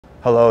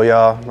Hello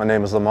y'all, my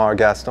name is Lamar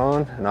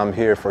Gaston and I'm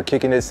here for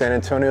Kicking It San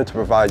Antonio to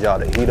provide y'all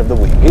the heat of the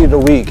week. Heat of the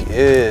week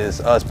is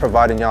us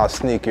providing y'all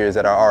sneakers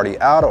that are already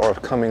out or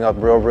coming up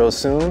real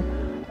soon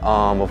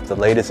with the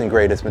latest and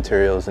greatest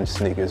materials and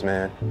sneakers,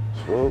 man.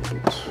 Whoop.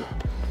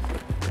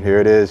 Here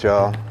it is,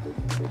 y'all.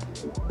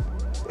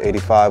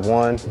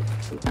 85-1,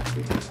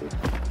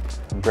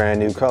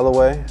 brand new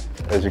colorway.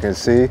 As you can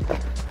see,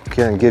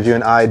 can give you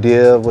an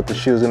idea of what the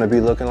shoe's gonna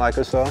be looking like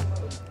or so.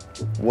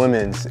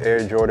 Women's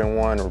Air Jordan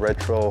 1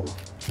 Retro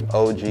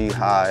OG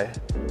High,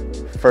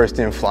 first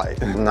in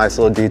flight. Nice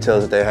little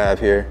details that they have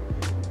here.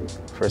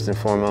 First and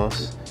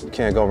foremost,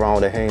 can't go wrong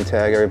with a hang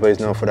tag. Everybody's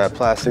known for that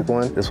plastic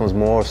one. This one's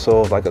more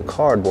so like a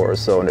cardboard,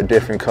 so in a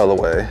different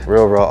colorway.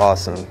 Real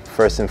awesome.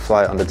 First in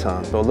flight on the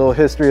tongue. So a little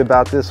history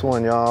about this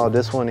one, y'all.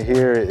 This one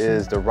here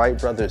is the Wright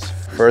brothers'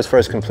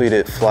 first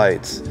completed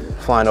flights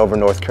flying over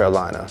North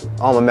Carolina.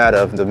 Alma mater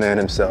of the man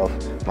himself,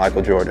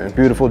 Michael Jordan.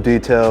 Beautiful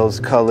details,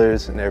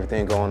 colors, and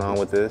everything going on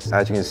with this.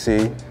 As you can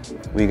see,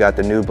 we got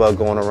the new bug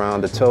going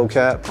around the toe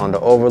cap, on the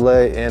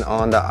overlay, and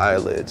on the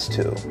eyelids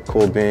too.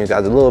 Cool beans,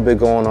 got a little bit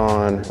going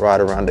on right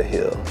around the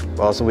heel.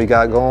 Also we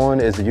got going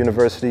is the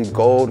University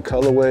Gold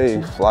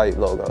colorway flight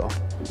logo.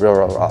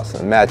 Real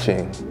awesome,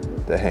 matching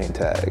the hang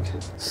tag.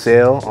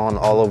 Sail on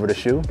all over the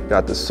shoe.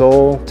 Got the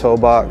sole, toe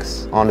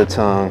box, on the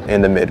tongue,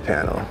 and the mid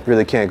panel.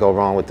 Really can't go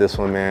wrong with this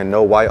one, man.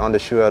 No white on the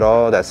shoe at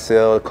all. That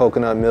sail,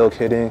 coconut milk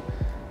hitting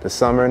the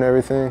summer and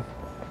everything.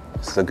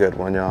 It's a good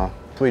one, y'all.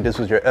 This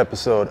was your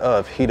episode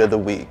of Heat of the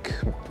Week,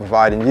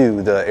 providing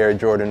you the Air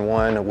Jordan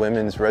 1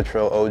 Women's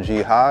Retro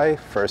OG High,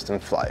 first in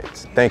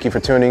flight. Thank you for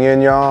tuning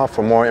in, y'all.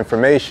 For more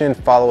information,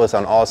 follow us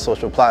on all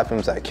social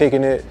platforms at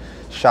Kicking It,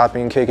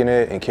 Shopping Kicking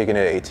It, and Kicking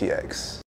It ATX.